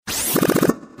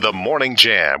The Morning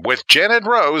Jam with Janet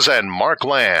Rose and Mark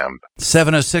Lamb.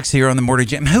 7:06 here on The Morning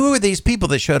Jam. Who are these people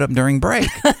that showed up during break?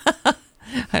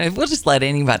 We'll just let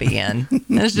anybody in.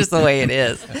 That's just the way it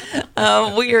is.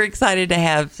 We are excited to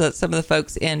have some of the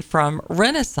folks in from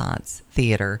Renaissance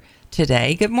Theater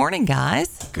today. Good morning,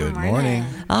 guys. Good morning.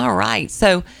 All right.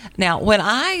 So now when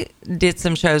I did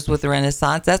some shows with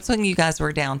Renaissance, that's when you guys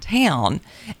were downtown.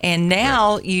 And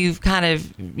now you've kind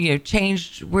of,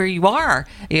 changed where you are.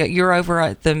 You're over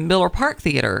at the Miller Park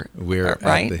Theater. We're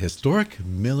right? at the historic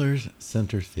Millers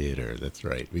Center Theater. That's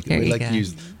right. We like to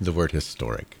use the word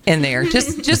historic in there,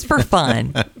 just for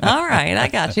fun. All right. I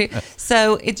got you.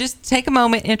 So just take a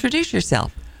moment, introduce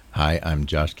yourself. Hi, I'm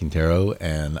Josh Quintero,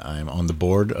 and I'm on the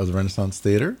board of the Renaissance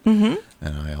Theater, and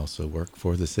I also work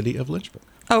for the city of Lynchburg.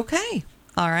 Okay.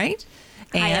 All right.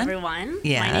 Hi, everyone.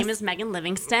 Yes. My name is Megan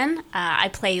Livingston. I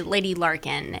play Lady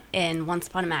Larkin in Once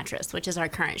Upon a Mattress, which is our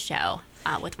current show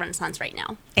with Renaissance right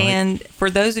now. And for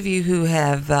those of you who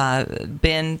have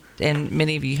been, and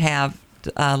many of you have,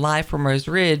 live from Rose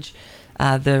Ridge,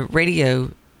 the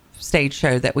radio stage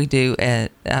show that we do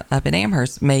up in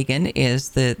Amherst, Megan is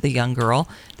the young girl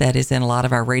that is in a lot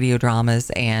of our radio dramas,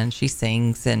 and she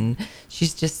sings, and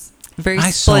she's just very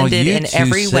splendid in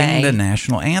every way. I saw you sing the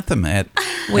national anthem at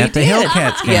the did.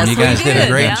 Hellcats game. Yes, you guys did a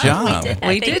great job.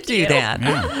 We did do that.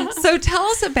 Yeah. So tell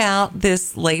us about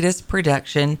this latest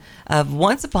production of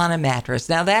Once Upon a Mattress.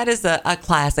 Now, that is a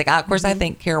classic. Of course, I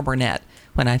think Carol Burnett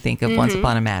when I think of Once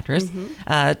Upon a Mattress.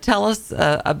 Tell us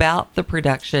about the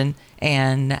production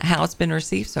and how it's been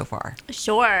received so far.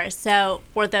 Sure. So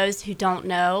for those who don't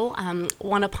know,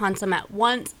 Once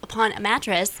Upon a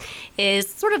Mattress is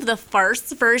sort of the first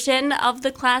version of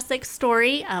the classic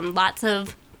story. Lots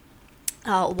of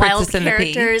wild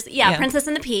characters. Yeah, Princess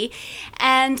and the Pea.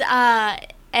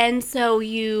 And so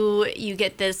you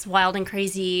get this wild and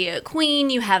crazy queen,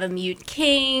 you have a mute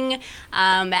king,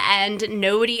 and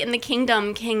nobody in the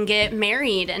kingdom can get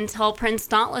married until Prince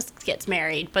Dauntless gets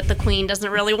married, but the queen doesn't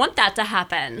really want that to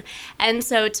happen. And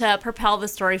so to propel the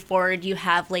story forward, you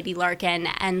have Lady Larkin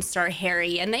and Sir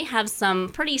Harry, and they have some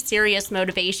pretty serious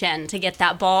motivation to get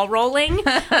that ball rolling.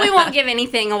 We won't give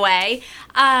anything away.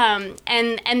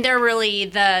 And they're really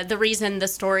the reason the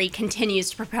story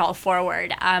continues to propel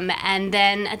forward. And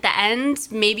then at the end,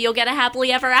 maybe you'll get a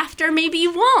happily ever after, maybe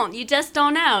you won't. You just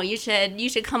don't know. You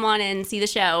should come on and see the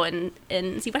show and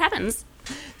see what happens.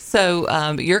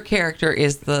 So your character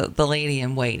is the lady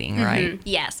in waiting, right?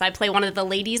 Yes, I play one of the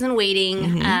ladies in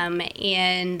waiting,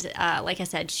 and like I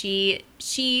said, she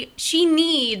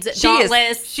needs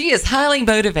Dauntless. She is highly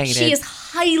motivated. She is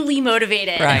highly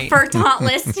motivated for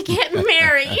Dauntless to get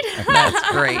married.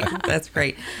 That's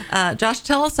great. Josh,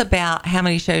 tell us about how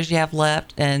many shows you have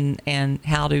left and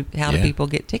how do people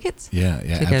get tickets? Yeah,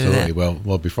 absolutely.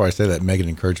 Well, before I say that, Megan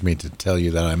encouraged me to tell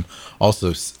you that I'm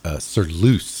also Sir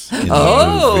Luce in the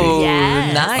movie. Oh,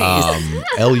 yes.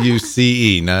 Nice.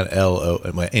 Luce, not Lo.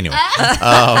 Anyway,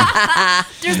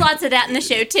 there's lots of that in the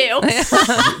show too.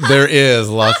 There is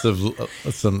lots of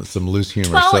some loose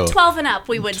humor. 12 and up,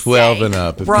 we would 12 say. and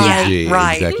up, right,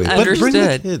 exactly. Understood. But bring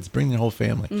the kids, bring the whole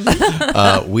family.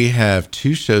 We have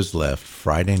 2 shows left.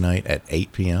 Friday night at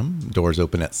 8 p.m. Doors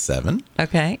open at 7.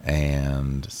 Okay.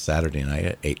 And Saturday night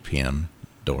at 8 p.m.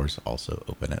 Doors also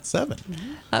open at 7.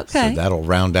 Okay. So that'll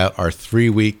round out our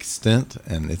 3-week stint,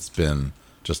 and it's been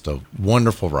just a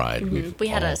wonderful ride. We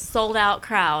had a sold-out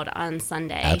crowd on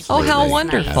Sunday. Absolutely. Oh, how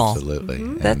wonderful.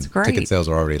 Absolutely. That's great. Ticket sales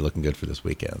are already looking good for this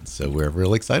weekend, so we're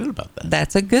really excited about that.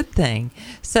 That's a good thing.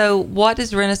 So what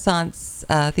does Renaissance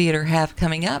Theater have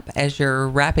coming up as you're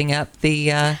wrapping up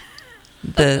the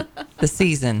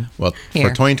season? Well, here?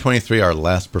 For 2023, our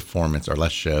last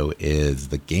show is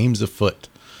The Games Afoot.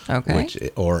 Okay.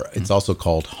 It's also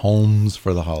called Homes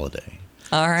for the Holiday.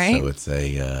 All right. So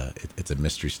it's a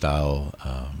mystery style.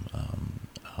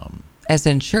 As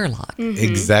in Sherlock.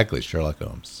 Exactly, Sherlock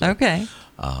Holmes. So, okay.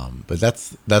 But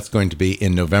that's going to be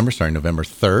in November, starting November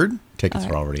 3rd. Tickets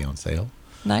are already on sale.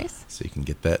 Nice. So you can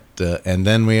get that. And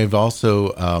then we have also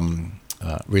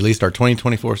released our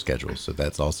 2024 schedule. So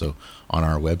that's also on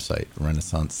our website,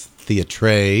 Renaissance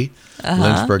Theatre,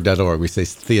 Lynchburg.org. We say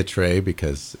theatre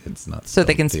because it's not so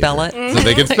they can theater. Spell it. So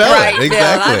they can spell right, it.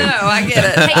 Exactly. Yeah, I know. I get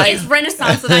it. Hey, it's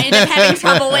Renaissance that I end up having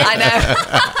trouble with. I know.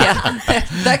 Yeah,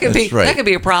 that could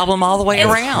be a problem all the way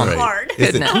around. It's hard.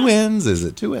 Is it 2 N's? Is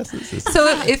it 2 S's? So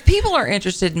if people are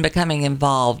interested in becoming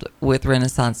involved with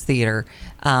Renaissance Theater,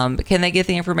 can they get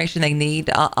the information they need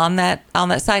on that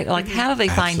site? Like, how do they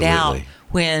find out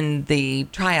when the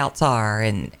tryouts are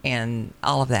and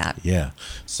all of that? Yeah.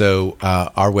 So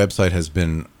our website has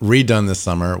been redone this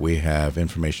summer. We have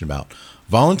information about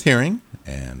volunteering,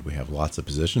 and we have lots of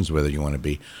positions, whether you want to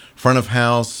be front of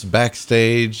house,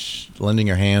 backstage, lending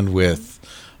your hand with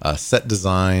set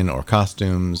design or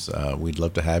costumes. We'd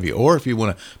love to have you. Or if you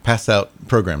want to pass out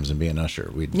programs and be an usher,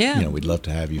 we'd love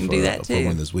to have you for one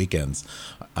of those weekends.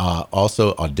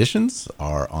 Also, auditions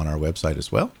are on our website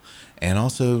as well, and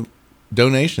also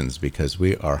donations, because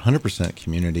we are 100%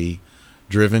 community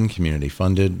driven, community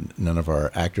funded. None of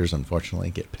our actors,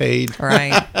 unfortunately, get paid.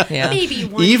 Right. Yeah. Maybe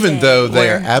one Even day. though they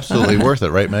are absolutely worth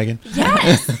it, right, Megan?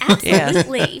 Yes,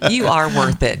 absolutely. You are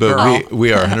worth it, But girl.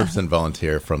 we are 100%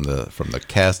 volunteer from the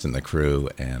cast and the crew,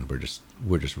 and we're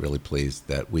just really pleased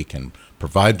that we can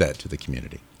provide that to the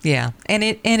community. Yeah, and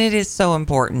it is so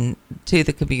important to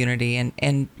the community,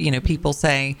 and people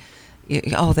say,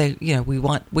 we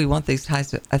want these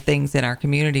types of things in our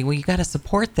community. Well, you got to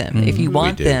support them if you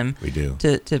want them. We do.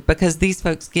 To because these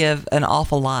folks give an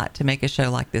awful lot to make a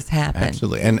show like this happen.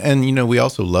 Absolutely, and we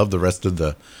also love the rest of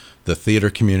the theater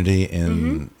community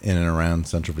in and around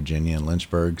Central Virginia and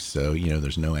Lynchburg. So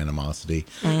there's no animosity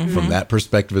from that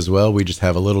perspective as well. We just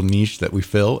have a little niche that we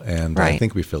fill, and I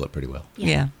think we fill it pretty well.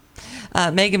 Yeah.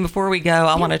 Megan, before we go,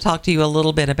 I want to talk to you a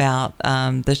little bit about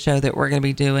the show that we're going to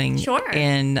be doing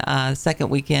in second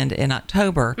weekend in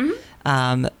October.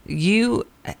 You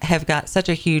have got such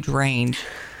a huge range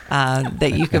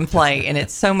that you can play, and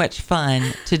it's so much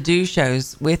fun to do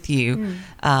shows with you.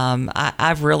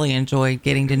 I've really enjoyed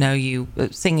getting to know you,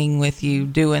 singing with you,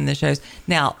 doing the shows.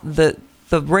 Now, the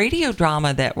radio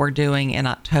drama that we're doing in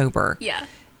October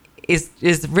is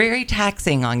very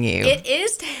taxing on you. It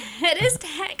is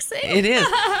taxing. It is.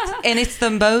 And it's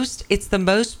the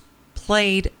most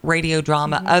played radio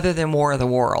drama other than War of the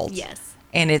Worlds. Yes.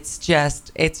 And it's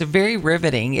very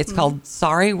riveting. It's called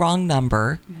Sorry, Wrong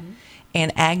Number.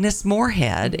 And Agnes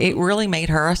Moorehead, it really made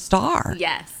her a star.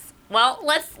 Yes. Well,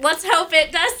 let's hope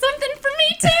it does something for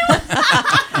me too.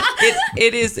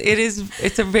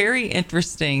 It's a very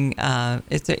interesting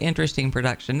it's an interesting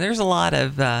production. There's a lot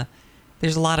of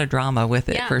drama with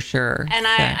it for sure. And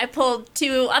I pulled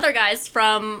two other guys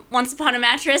from Once Upon a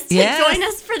Mattress to join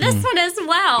us for this one as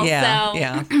well.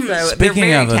 Yeah. So Speaking they're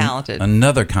very of talented.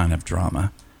 Another kind of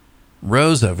drama,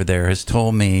 Rose over there has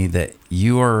told me that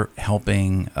you are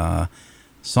helping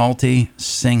Salty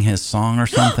sing his song or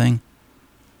something.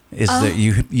 Is that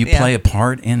you play a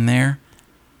part in there?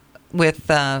 With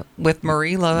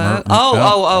Marie Lowe.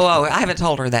 Oh! I haven't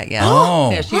told her that yet.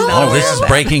 Oh, yeah, she's not aware this of is that.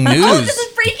 breaking news. Oh, this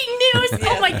is breaking news.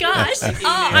 Oh my gosh.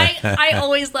 I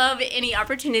always love any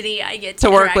opportunity I get to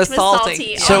work interact with Salty.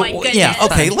 Salty. So Oh my goodness. yeah,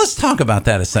 okay. Let's talk about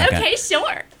that a second. Okay,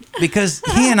 sure. Because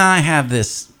he and I have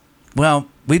this. Well,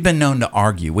 we've been known to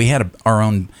argue. We had our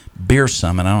own beer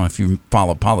summit. I don't know if you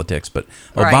follow politics, but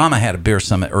Obama had a beer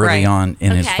summit early on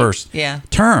in his first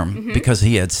term because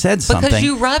he had said something. Because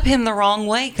you rub him the wrong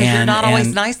way because you're not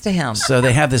always nice to him. So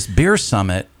they have this beer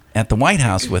summit at the White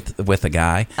House with a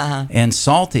guy, and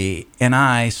Salty and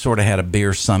I sort of had a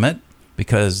beer summit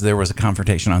because there was a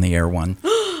confrontation on the air one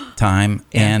time,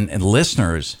 and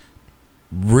listeners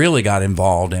really got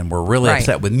involved and were really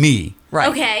upset with me. Right.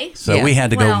 Okay. So we had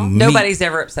to go meet. Nobody's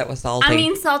ever upset with Salty. I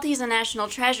mean, Salty's a national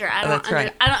treasure. I don't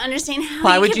understand how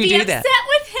Why you would can you be do that? upset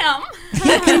with him.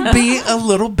 He can be a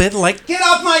little bit like, get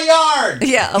off my yard.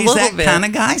 Yeah, He's that kind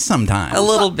of guy sometimes. A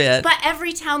little bit. But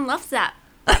every town loves that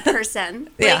person.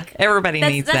 Everybody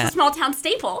needs that. That's a small town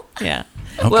staple. Yeah.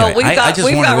 Okay. Well, we've got what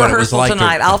it was rehearsal like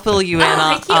tonight. I'll fill you in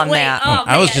I on can't wait. that. Oh,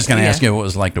 I was man. just going to ask you what it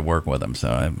was like to work with him. So,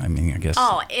 I mean, I guess.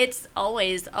 Oh, it's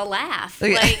always a laugh.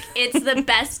 Yeah. Like, it's the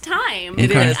best time.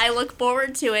 It is. I look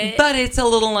forward to it. But it's a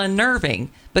little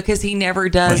unnerving because he never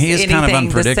does he is anything kind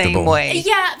of the same unpredictable. way.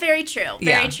 Yeah, very true.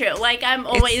 Very Yeah. true. Like, I'm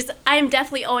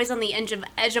definitely always on the edge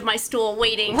of my stool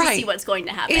waiting to see what's going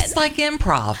to happen. It's like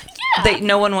improv Yeah. that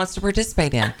no one wants to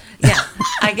participate in. Yeah,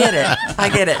 I get it.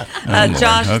 Lord.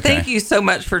 Josh, Okay. thank you so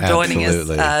much for joining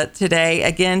Absolutely. us today.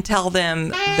 Again, tell them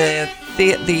the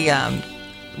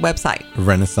website,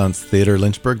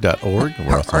 RenaissanceTheaterLynchburg.org.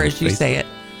 We're also or on as you Facebook. say it,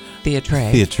 Theatre.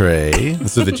 Theatre,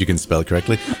 so that you can spell it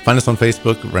correctly. Find us on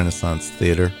Facebook, Renaissance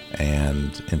Theater,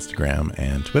 and Instagram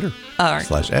and Twitter All right.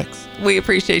 /X. We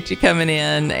appreciate you coming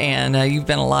in, and you've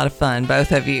been a lot of fun,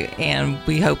 both of you. And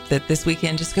we hope that this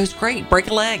weekend just goes great. Break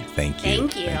a leg. Thank you.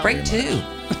 Thank you. Break two.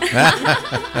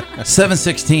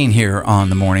 7:16 here on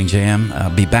the Morning Jam.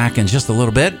 Be back in just a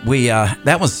little bit. We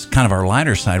that was kind of our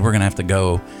lighter side. We're gonna have to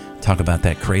go talk about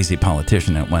that crazy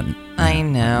politician that went. I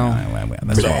know.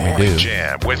 That's what we do.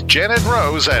 Jam with Janet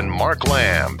Rose and Mark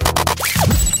Lamb.